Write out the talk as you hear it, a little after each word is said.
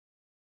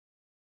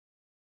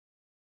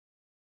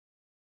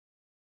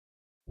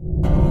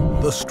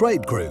The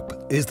STREIT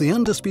Group is the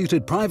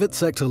undisputed private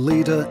sector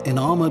leader in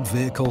armoured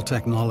vehicle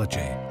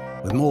technology.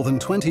 With more than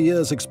 20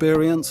 years'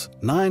 experience,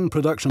 9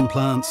 production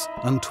plants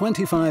and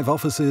 25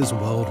 offices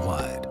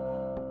worldwide.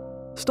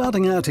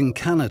 Starting out in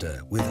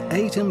Canada with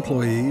 8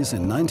 employees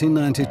in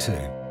 1992,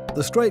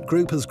 the STREIT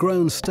Group has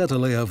grown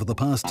steadily over the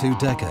past 2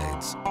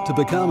 decades to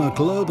become a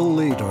global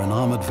leader in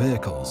armoured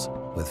vehicles,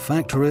 with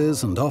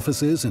factories and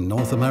offices in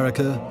North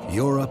America,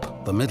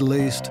 Europe, the Middle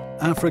East,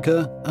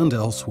 Africa and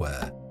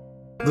elsewhere.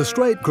 The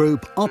STREIT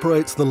Group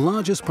operates the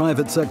largest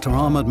private sector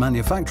armoured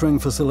manufacturing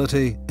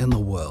facility in the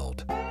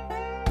world.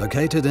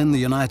 Located in the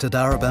United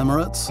Arab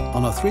Emirates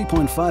on a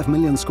 3.5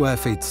 million square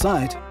feet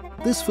site,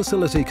 this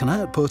facility can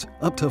output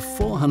up to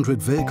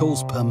 400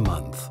 vehicles per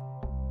month.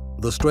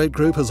 The STREIT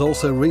Group has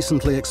also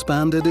recently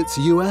expanded its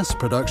US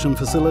production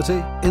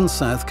facility in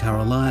South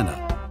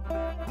Carolina.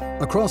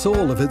 Across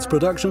all of its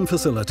production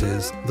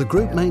facilities, the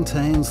group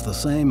maintains the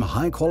same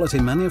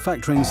high-quality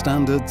manufacturing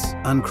standards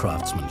and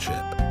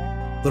craftsmanship.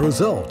 The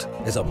result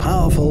is a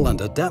powerful and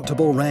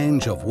adaptable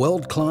range of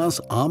world-class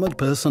armoured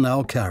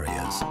personnel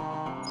carriers.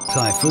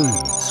 Typhoon,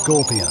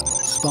 Scorpion,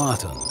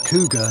 Spartan,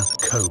 Cougar,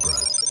 Cobra.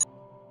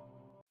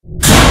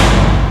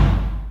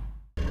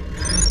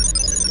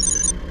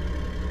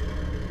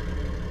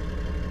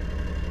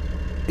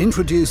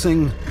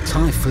 Introducing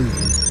Typhoon,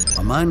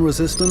 a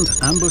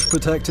mine-resistant,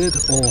 ambush-protected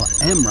or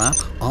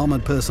MRAP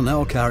armoured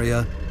personnel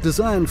carrier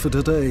designed for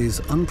today's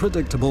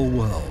unpredictable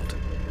world.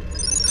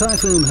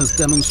 Typhoon has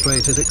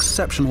demonstrated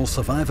exceptional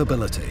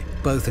survivability,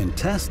 both in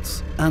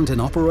tests and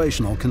in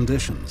operational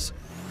conditions.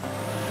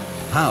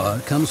 Power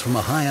comes from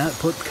a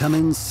high-output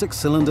Cummins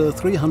 6-cylinder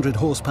 300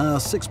 horsepower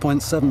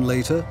 6.7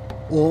 litre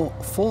or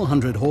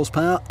 400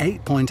 horsepower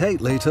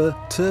 8.8 litre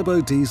turbo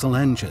diesel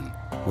engine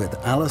with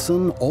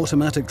Allison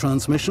automatic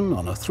transmission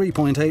on a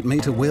 3.8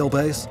 metre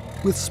wheelbase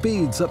with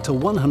speeds up to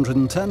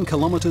 110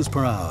 kilometers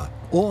per hour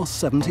or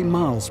 70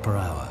 miles per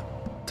hour.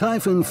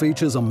 Typhoon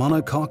features a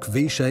monocoque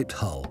V-shaped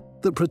hull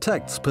that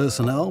protects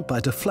personnel by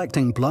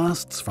deflecting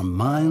blasts from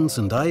mines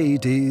and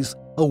IEDs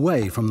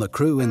away from the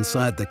crew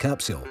inside the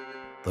capsule.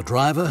 The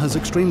driver has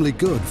extremely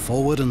good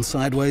forward and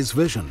sideways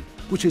vision,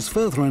 which is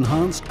further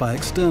enhanced by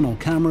external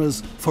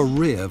cameras for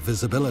rear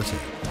visibility.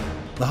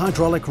 The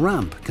hydraulic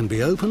ramp can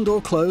be opened or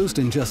closed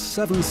in just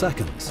 7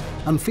 seconds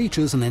and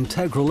features an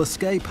integral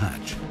escape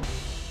hatch.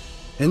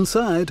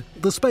 Inside,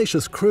 the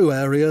spacious crew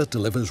area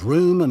delivers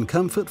room and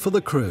comfort for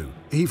the crew,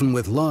 even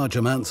with large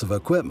amounts of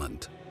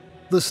equipment.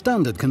 The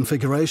standard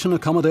configuration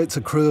accommodates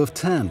a crew of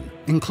 10,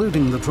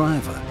 including the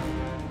driver.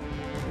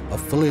 A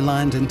fully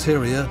lined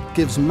interior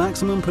gives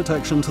maximum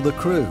protection to the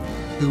crew,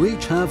 who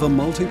each have a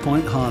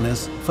multi-point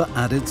harness for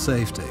added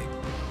safety.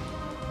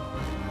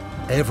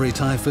 Every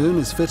Typhoon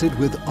is fitted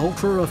with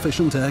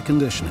ultra-efficient air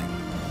conditioning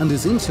and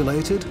is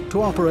insulated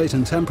to operate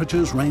in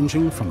temperatures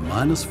ranging from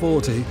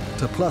 -40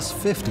 to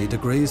 +50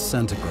 degrees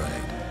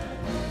centigrade.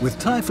 With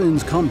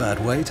Typhoon's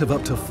combat weight of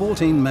up to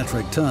 14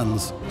 metric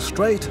tons,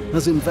 STREIT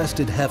has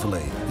invested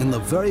heavily in the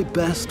very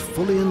best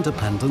fully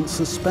independent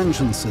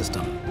suspension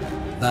system.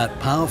 That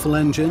powerful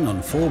engine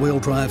and 4-wheel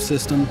drive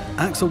system,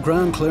 axle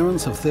ground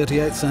clearance of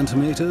 38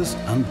 centimeters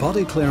and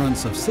body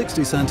clearance of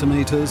 60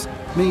 centimeters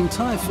mean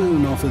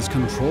Typhoon offers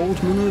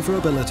controlled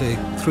maneuverability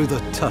through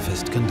the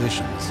toughest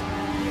conditions.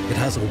 It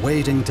has a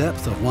wading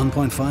depth of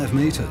 1.5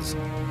 meters,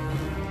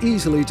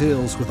 easily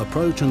deals with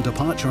approach and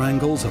departure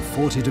angles of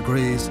 40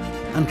 degrees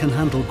and can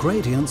handle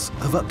gradients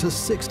of up to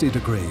 60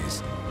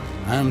 degrees,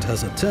 and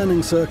has a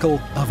turning circle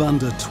of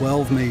under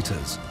 12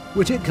 meters,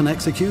 which it can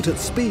execute at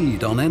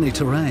speed on any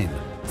terrain,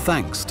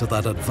 thanks to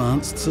that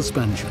advanced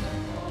suspension.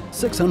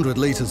 600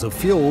 litres of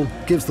fuel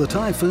gives the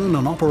Typhoon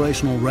an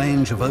operational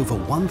range of over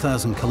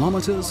 1,000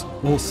 kilometres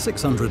or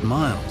 600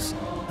 miles.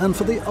 And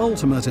for the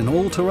ultimate in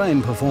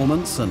all-terrain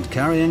performance and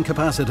carrying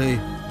capacity,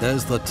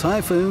 there's the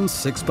Typhoon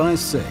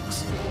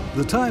 6x6.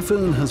 The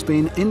Typhoon has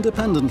been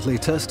independently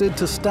tested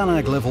to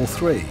STANAG Level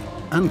 3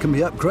 and can be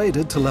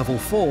upgraded to Level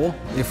 4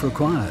 if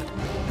required.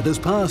 It has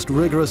passed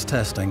rigorous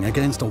testing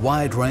against a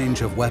wide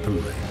range of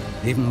weaponry,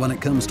 even when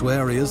it comes to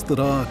areas that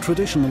are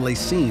traditionally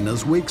seen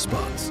as weak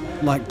spots,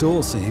 like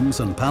door seams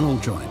and panel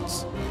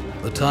joints.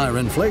 The tyre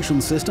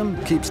inflation system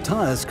keeps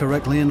tyres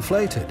correctly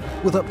inflated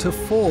with up to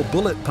 4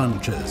 bullet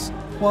punches,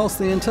 whilst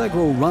the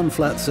integral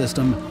run-flat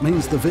system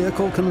means the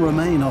vehicle can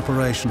remain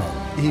operational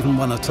even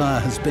when a tyre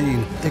has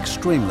been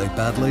extremely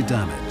badly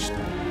damaged.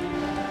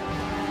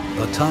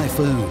 The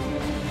Typhoon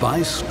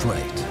by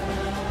STREIT.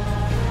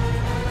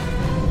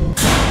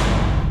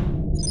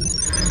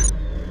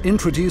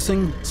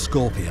 Introducing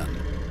Scorpion,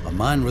 a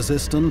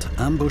mine-resistant,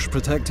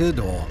 ambush-protected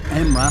or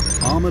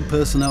MRAP armoured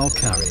personnel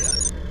carrier,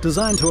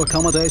 designed to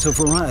accommodate a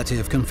variety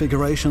of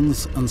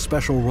configurations and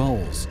special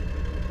roles.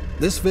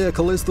 This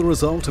vehicle is the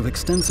result of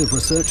extensive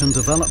research and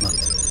development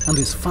and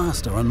is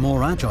faster and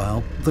more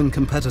agile than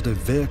competitive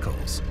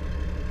vehicles.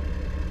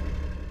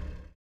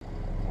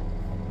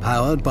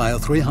 Powered by a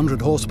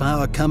 300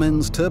 horsepower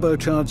Cummins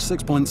turbocharged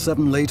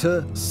 6.7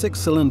 litre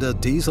 6-cylinder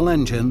diesel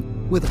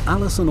engine with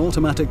Allison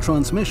automatic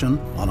transmission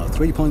on a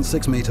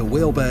 3.6 metre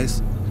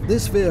wheelbase,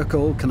 This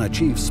vehicle can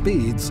achieve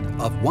speeds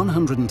of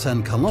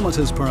 110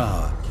 kilometers per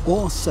hour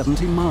or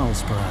 70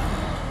 miles per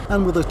hour.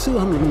 And with a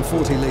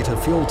 240-litre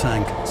fuel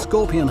tank,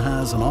 Scorpion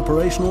has an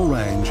operational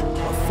range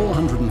of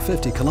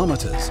 450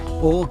 kilometers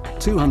or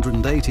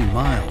 280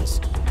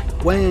 miles.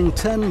 Weighing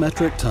 10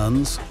 metric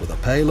tons with a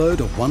payload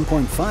of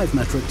 1.5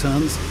 metric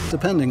tons,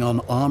 depending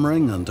on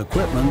armouring and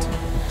equipment,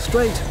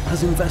 STREIT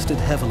has invested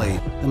heavily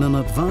in an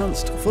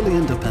advanced, fully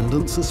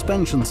independent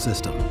suspension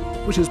system,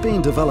 which has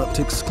been developed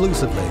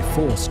exclusively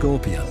for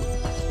Scorpion.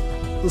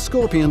 The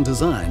Scorpion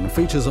design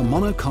features a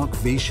monocoque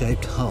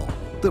V-shaped hull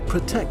that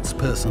protects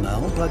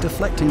personnel by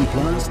deflecting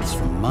blasts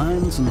from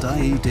mines and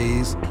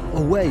IEDs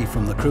away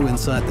from the crew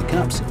inside the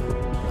capsule,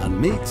 and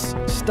meets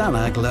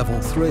Stalag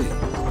Level 3.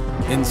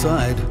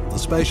 Inside, the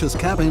spacious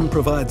cabin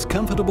provides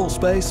comfortable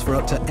space for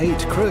up to 8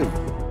 crew,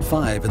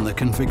 5 in the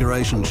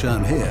configuration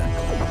shown here,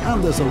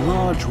 and there's a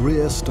large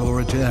rear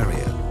storage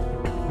area.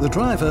 The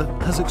driver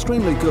has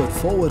extremely good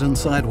forward and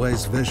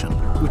sideways vision,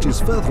 which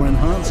is further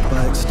enhanced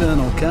by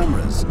external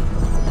cameras.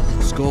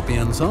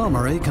 Scorpion's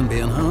armoury can be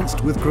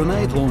enhanced with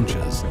grenade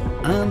launchers,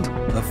 and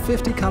a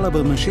 50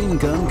 caliber machine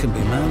gun can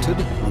be mounted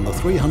on the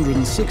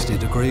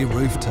 360-degree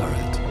roof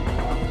turret.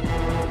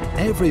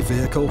 Every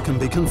vehicle can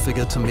be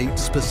configured to meet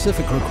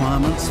specific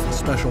requirements for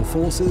special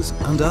forces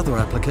and other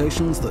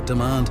applications that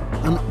demand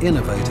an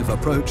innovative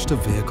approach to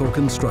vehicle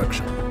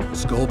construction.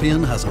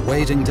 Scorpion has a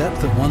wading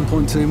depth of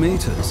 1.2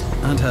 meters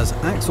and has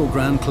axle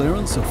ground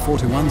clearance of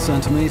 41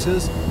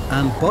 centimeters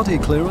and body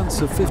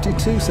clearance of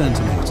 52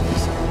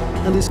 centimeters,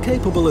 and is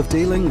capable of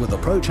dealing with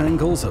approach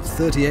angles of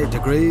 38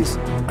 degrees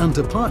and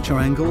departure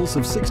angles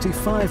of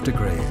 65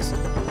 degrees.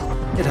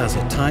 It has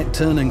a tight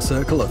turning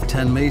circle of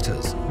 10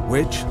 meters,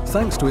 which,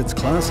 thanks to its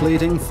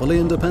class-leading fully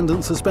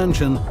independent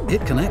suspension,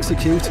 it can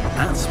execute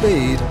at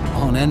speed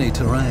on any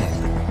terrain.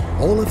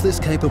 All of this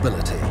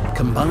capability,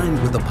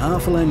 combined with the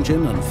powerful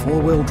engine and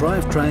four-wheel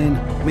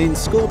drivetrain, means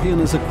Scorpion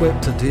is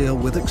equipped to deal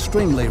with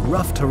extremely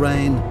rough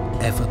terrain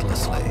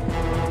effortlessly.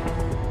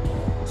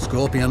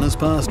 Scorpion has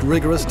passed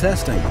rigorous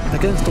testing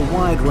against a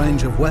wide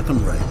range of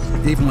weaponry,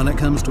 even when it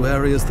comes to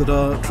areas that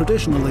are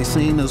traditionally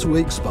seen as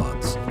weak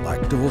spots,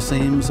 like door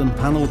seams and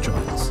panel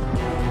joints.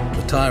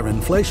 The tyre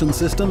inflation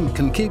system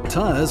can keep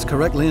tyres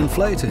correctly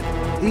inflated,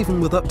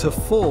 even with up to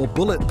 4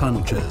 bullet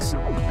punctures.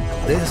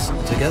 This,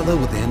 together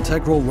with the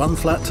integral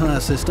run-flat tyre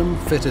system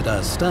fitted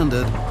as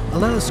standard,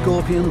 allows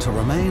Scorpion to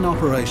remain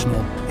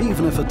operational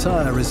even if a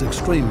tyre is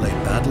extremely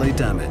badly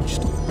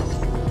damaged.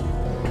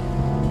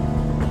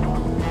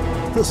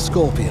 The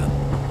Scorpion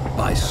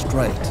by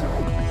STREIT.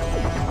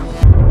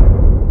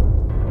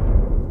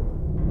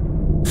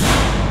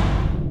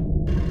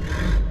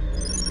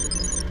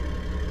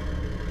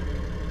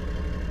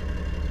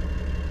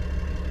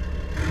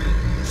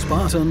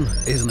 Spartan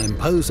is an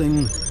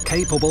imposing,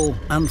 capable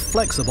and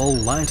flexible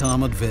light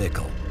armoured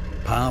vehicle.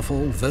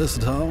 Powerful,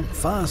 versatile,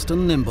 fast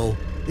and nimble,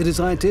 it is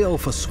ideal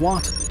for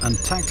SWAT and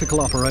tactical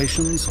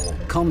operations or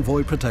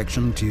convoy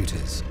protection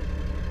duties.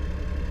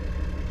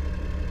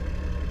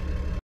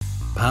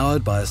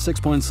 Powered by a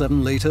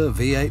 6.7-litre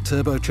V8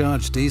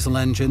 turbocharged diesel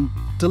engine,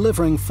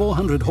 delivering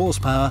 400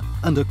 horsepower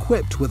and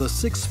equipped with a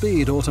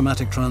 6-speed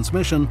automatic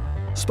transmission,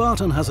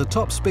 Spartan has a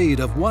top speed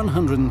of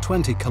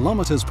 120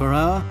 kilometers per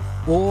hour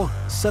or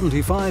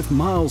 75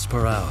 miles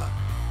per hour.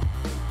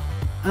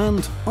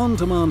 And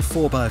on-demand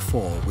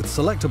 4x4 with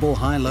selectable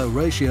high-low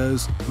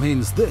ratios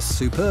means this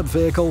superb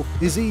vehicle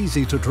is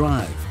easy to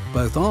drive,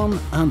 both on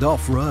and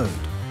off-road.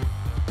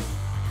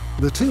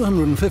 The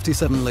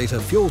 257-litre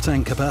fuel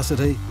tank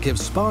capacity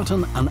gives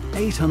Spartan an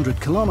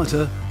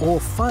 800-kilometre or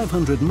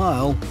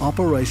 500-mile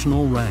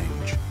operational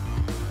range.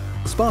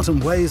 Spartan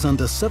weighs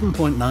under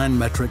 7.9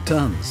 metric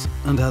tons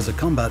and has a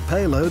combat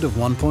payload of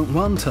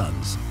 1.1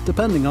 tons,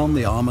 depending on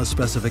the armour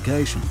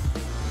specification.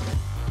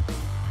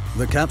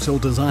 The capsule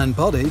design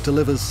body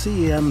delivers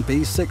CEN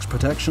B6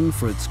 protection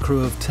for its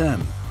crew of 10,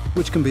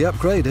 which can be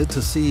upgraded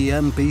to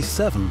CEN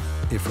B7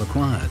 if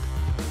required.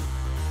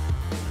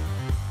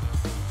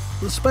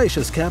 The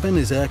spacious cabin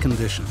is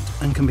air-conditioned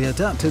and can be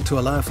adapted to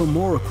allow for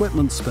more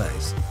equipment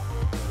space.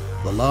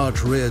 The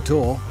large rear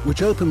door,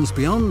 which opens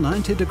beyond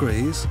 90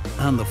 degrees,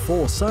 and the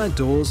 4 side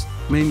doors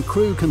mean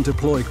crew can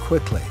deploy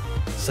quickly,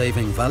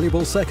 saving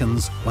valuable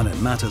seconds when it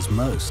matters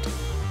most.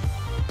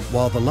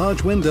 While the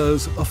large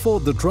windows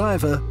afford the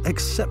driver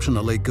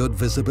exceptionally good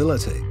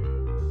visibility.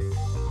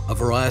 A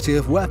variety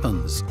of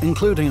weapons,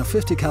 including a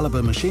 50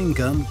 caliber machine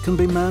gun, can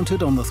be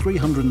mounted on the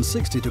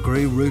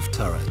 360-degree roof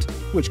turret,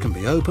 which can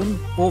be open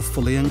or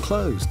fully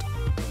enclosed.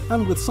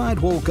 And with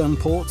sidewall gun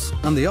ports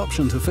and the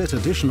option to fit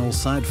additional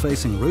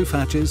side-facing roof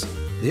hatches,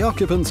 the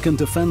occupants can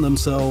defend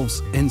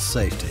themselves in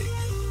safety.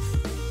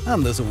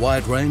 And there's a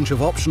wide range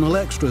of optional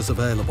extras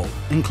available,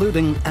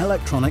 including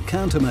electronic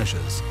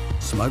countermeasures,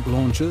 smoke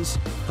launchers,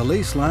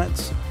 police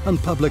lights,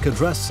 and public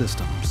address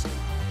systems.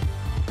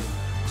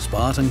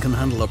 Spartan can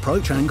handle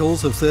approach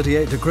angles of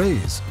 38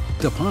 degrees,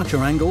 departure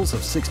angles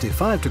of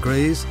 65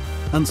 degrees,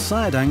 and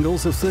side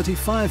angles of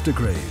 35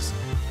 degrees.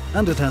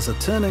 And it has a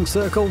turning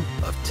circle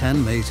of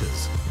 10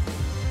 meters.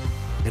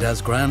 It It has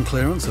ground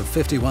clearance of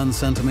 51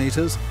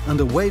 centimeters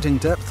and a wading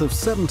depth of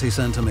 70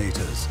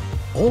 centimeters,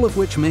 all of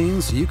which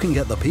means you can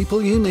get the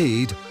people you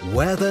need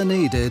where they're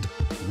needed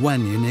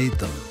when you need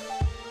them.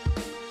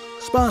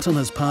 Spartan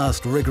has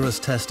passed rigorous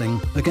testing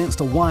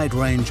against a wide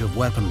range of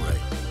weaponry,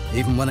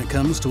 even when it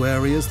comes to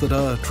areas that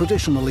are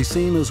traditionally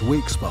seen as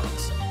weak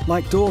spots,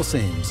 like door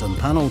seams and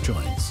panel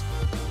joints.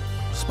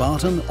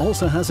 Spartan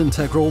also has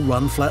integral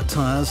run-flat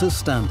tyres as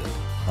standard,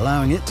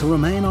 allowing it to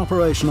remain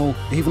operational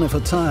even if a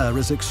tyre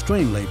is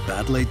extremely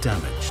badly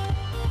damaged.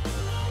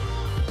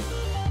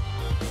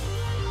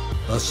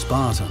 The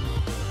Spartan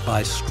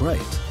by STREIT.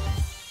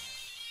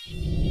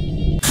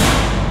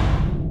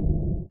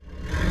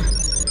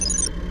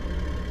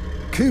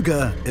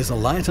 Cougar is a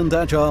light and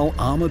agile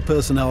armoured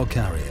personnel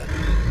carrier.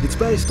 It's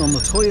based on the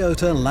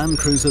Toyota Land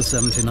Cruiser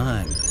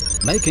 79,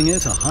 making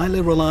it a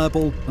highly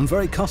reliable and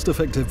very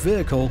cost-effective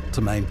vehicle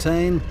to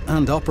maintain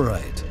and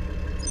operate.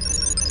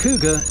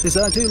 Cougar is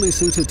ideally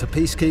suited to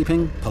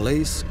peacekeeping,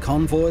 police,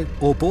 convoy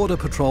or border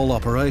patrol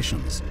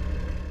operations.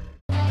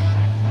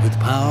 With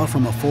power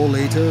from a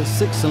 4-litre,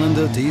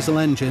 6-cylinder diesel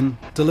engine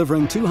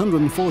delivering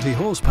 240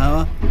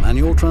 horsepower,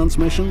 manual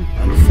transmission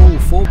and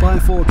full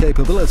 4x4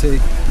 capability,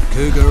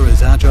 Cougar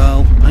is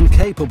agile and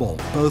capable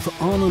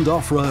both on and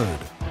off-road,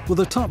 with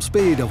a top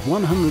speed of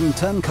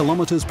 110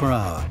 km per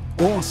hour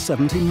or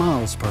 70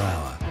 miles per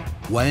hour.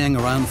 Weighing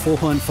around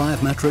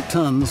 4.5 metric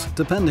tons,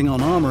 depending on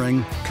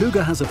armouring,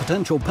 Cougar has a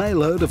potential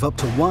payload of up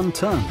to 1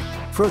 ton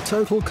for a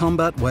total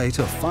combat weight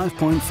of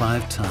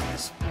 5.5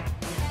 tons.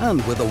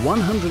 And with a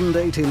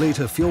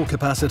 180-litre fuel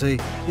capacity,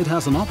 it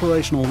has an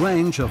operational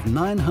range of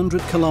 900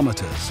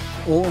 kilometres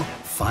or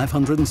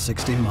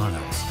 560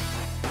 miles.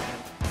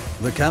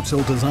 The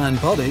capsule design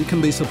body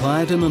can be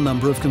supplied in a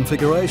number of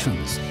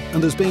configurations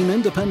and has been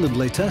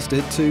independently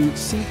tested to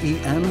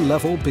CEN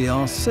level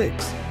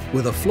BR6,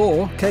 with a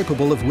floor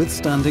capable of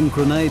withstanding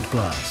grenade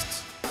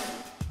blasts.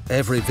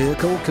 Every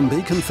vehicle can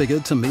be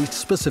configured to meet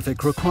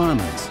specific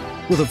requirements,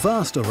 with a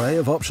vast array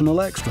of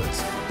optional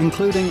extras,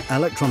 including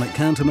electronic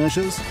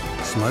countermeasures,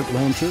 smoke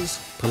launchers,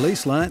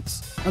 police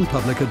lights, and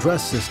public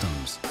address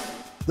systems.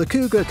 The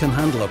Cougar can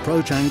handle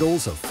approach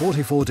angles of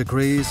 44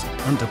 degrees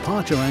and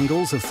departure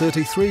angles of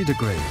 33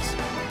 degrees,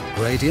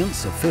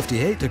 gradients of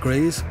 58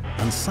 degrees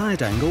and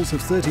side angles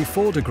of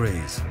 34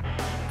 degrees.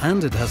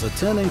 And it has a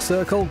turning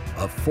circle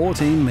of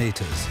 14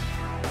 meters.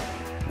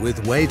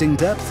 With wading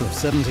depth of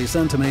 70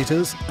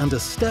 centimeters and a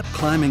step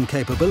climbing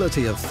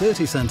capability of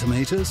 30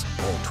 centimeters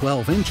or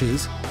 12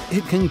 inches,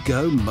 it can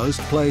go most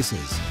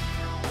places.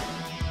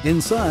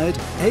 Inside,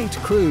 8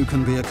 crew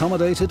can be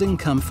accommodated in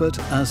comfort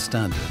as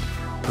standard,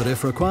 but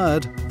if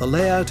required, the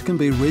layout can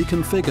be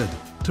reconfigured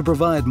to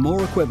provide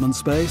more equipment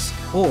space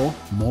or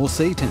more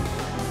seating.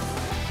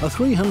 A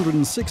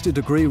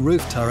 360-degree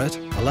roof turret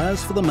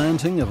allows for the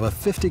mounting of a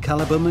 50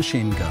 caliber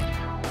machine gun.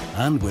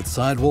 And with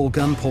sidewall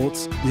gun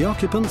ports, the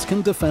occupants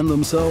can defend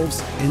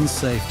themselves in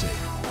safety,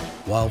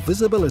 while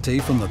visibility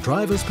from the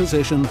driver's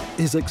position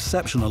is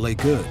exceptionally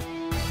good.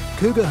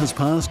 Cougar has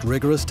passed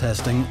rigorous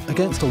testing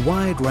against a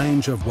wide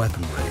range of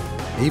weaponry,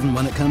 even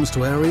when it comes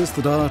to areas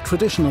that are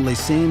traditionally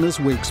seen as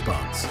weak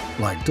spots,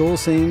 like door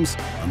seams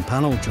and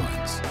panel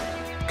joints.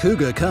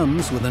 Cougar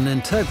comes with an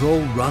integral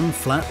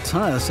run-flat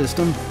tyre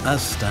system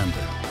as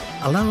standard,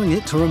 allowing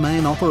it to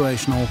remain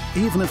operational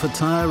even if a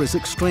tyre is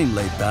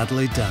extremely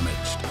badly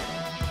damaged.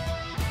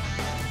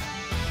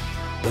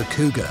 The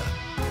Cougar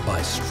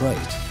by STREIT.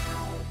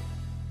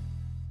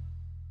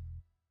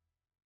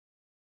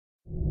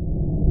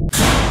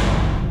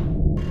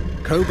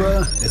 Cobra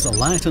is a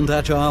light and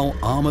agile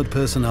armoured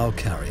personnel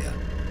carrier.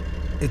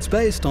 It's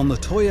based on the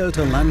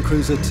Toyota Land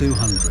Cruiser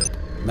 200,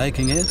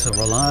 making it a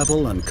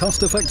reliable and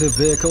cost-effective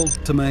vehicle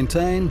to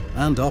maintain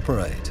and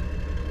operate.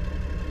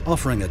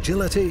 Offering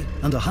agility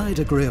and a high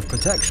degree of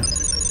protection,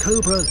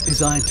 Cobra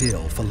is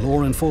ideal for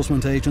law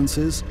enforcement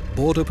agencies,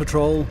 border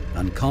patrol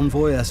and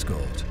convoy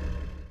escort.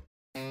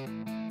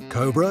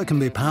 Cobra can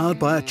be powered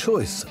by a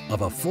choice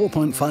of a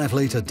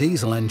 4.5-litre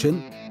diesel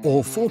engine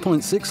or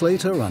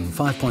 4.6-litre and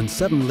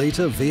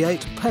 5.7-litre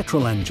V8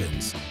 petrol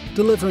engines,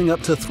 delivering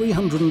up to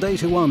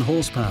 381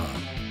 horsepower.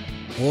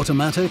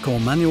 Automatic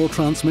or manual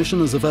transmission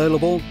is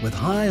available with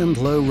high and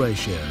low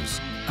ratios,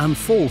 and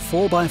full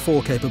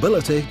 4x4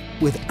 capability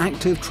with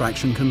active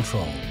traction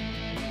control.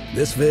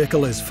 This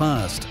vehicle is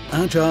fast,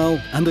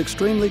 agile and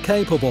extremely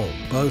capable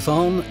both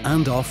on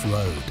and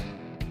off-road.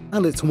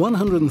 And its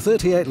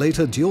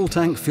 138-litre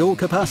dual-tank fuel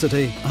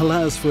capacity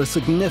allows for a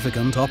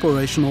significant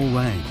operational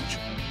range.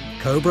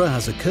 Cobra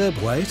has a curb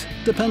weight,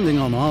 depending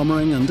on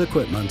armouring and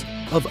equipment,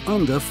 of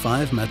under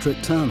 5 metric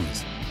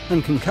tons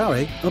and can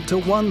carry up to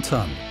 1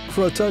 ton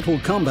for a total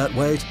combat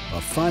weight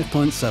of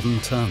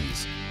 5.7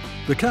 tons.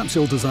 The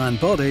capsule design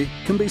body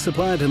can be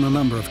supplied in a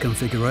number of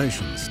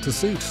configurations to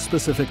suit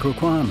specific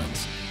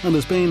requirements and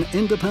has been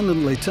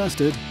independently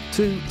tested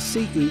to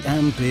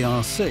CEN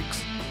BR6,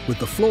 with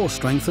the floor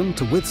strengthened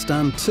to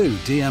withstand 2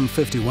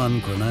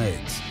 DM51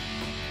 grenades.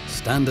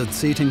 Standard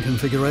seating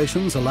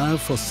configurations allow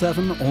for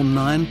 7 or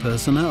 9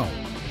 personnel,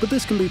 but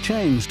this can be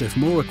changed if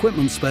more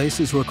equipment space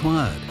is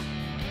required.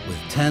 With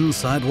 10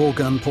 sidewall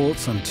gun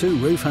ports and 2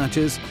 roof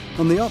hatches,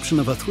 and the option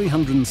of a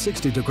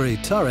 360-degree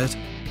turret,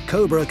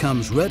 Cobra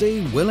comes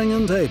ready, willing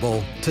and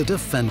able to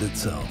defend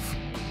itself.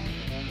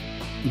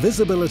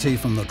 Visibility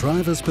from the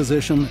driver's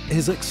position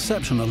is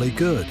exceptionally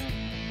good.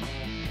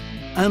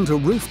 And a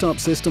rooftop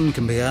system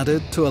can be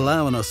added to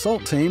allow an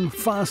assault team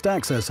fast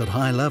access at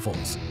high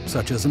levels,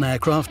 such as an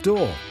aircraft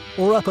door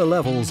or upper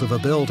levels of a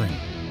building.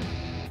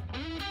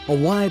 A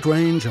wide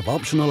range of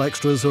optional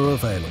extras are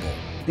available,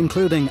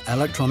 including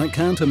electronic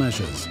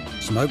countermeasures,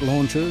 smoke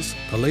launchers,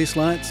 police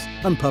lights,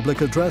 and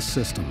public address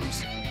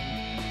systems.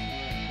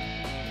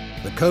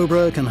 The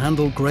Cobra can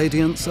handle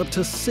gradients up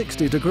to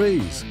 60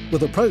 degrees,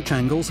 with approach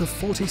angles of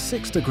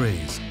 46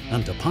 degrees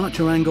and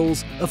departure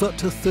angles of up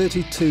to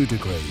 32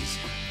 degrees.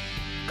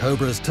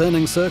 Cobra's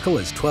turning circle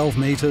is 12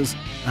 meters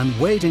and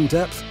wading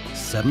depth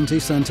 70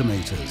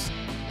 centimeters.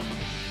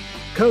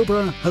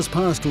 Cobra has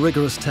passed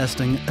rigorous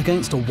testing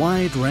against a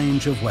wide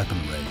range of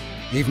weaponry,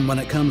 even when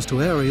it comes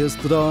to areas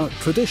that are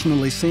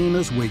traditionally seen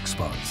as weak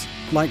spots,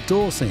 like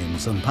door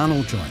seams and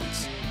panel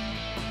joints.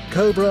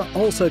 Cobra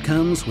also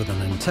comes with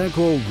an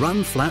integral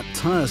run-flat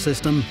tyre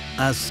system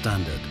as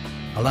standard,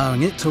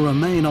 allowing it to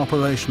remain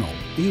operational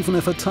even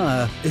if a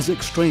tyre is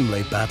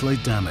extremely badly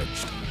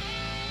damaged.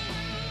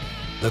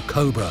 The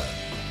Cobra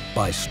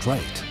by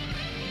STREIT.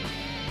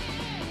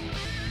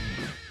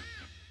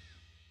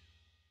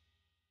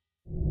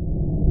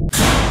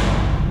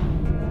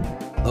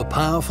 The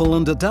powerful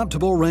and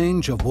adaptable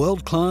range of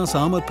world-class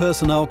armoured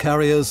personnel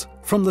carriers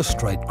from the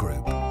STREIT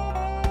Group.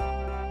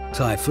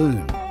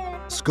 Typhoon,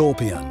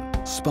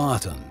 Scorpion,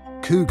 Spartan,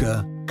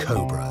 Cougar,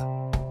 Cobra.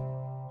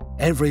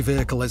 Every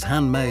vehicle is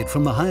handmade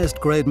from the highest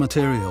grade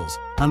materials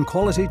and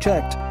quality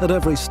checked at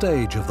every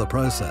stage of the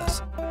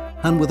process.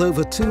 And with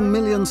over 2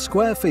 million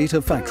square feet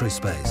of factory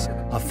space,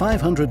 a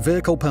 500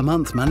 vehicle per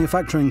month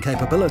manufacturing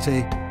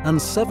capability,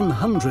 and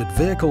 700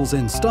 vehicles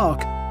in stock,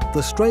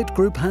 the STREIT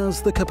Group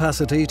has the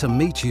capacity to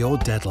meet your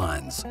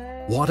deadlines,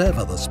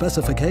 whatever the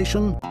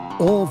specification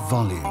or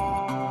volume.